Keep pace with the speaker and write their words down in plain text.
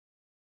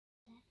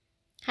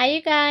Hi,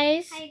 you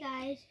guys. Hi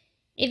guys.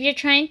 If you're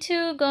trying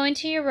to go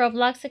into your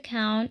Roblox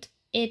account,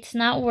 it's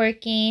not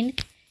working.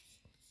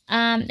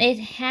 It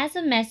has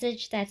a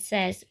message that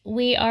says,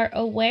 "We are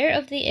aware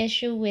of the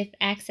issue with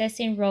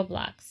accessing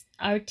Roblox.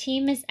 Our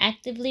team is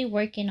actively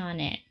working on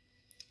it."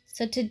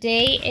 So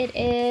today it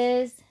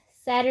is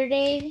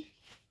Saturday,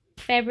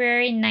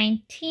 February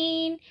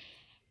 19,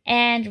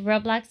 and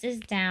Roblox is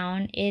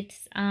down.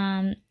 It's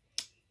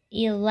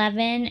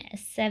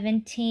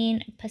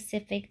 11:17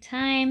 Pacific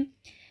time.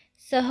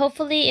 So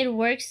hopefully it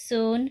works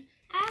soon.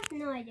 I have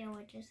no idea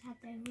what just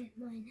happened with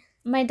mine.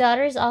 My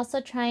daughter's also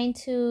trying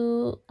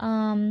to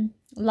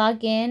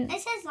log in.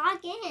 It says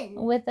log in.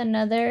 With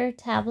another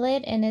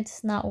tablet and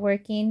it's not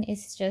working.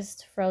 It's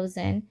just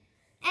frozen.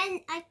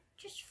 And I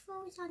just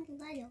froze on the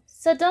Lego.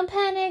 So don't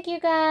panic, you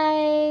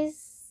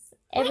guys.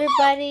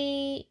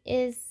 Everybody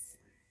is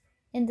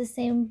in the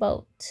same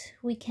boat.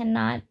 We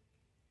cannot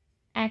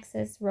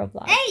access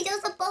Roblox. Hey,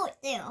 there's a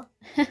boat there.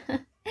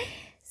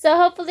 So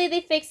hopefully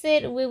they fix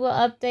it. We will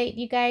update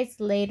you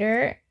guys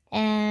later.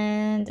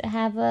 And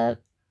have a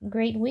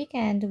great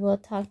weekend. We'll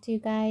talk to you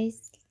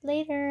guys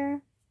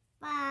later.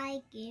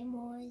 Bye,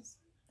 gamers.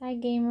 Bye,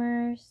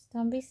 gamers.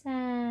 Don't be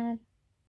sad.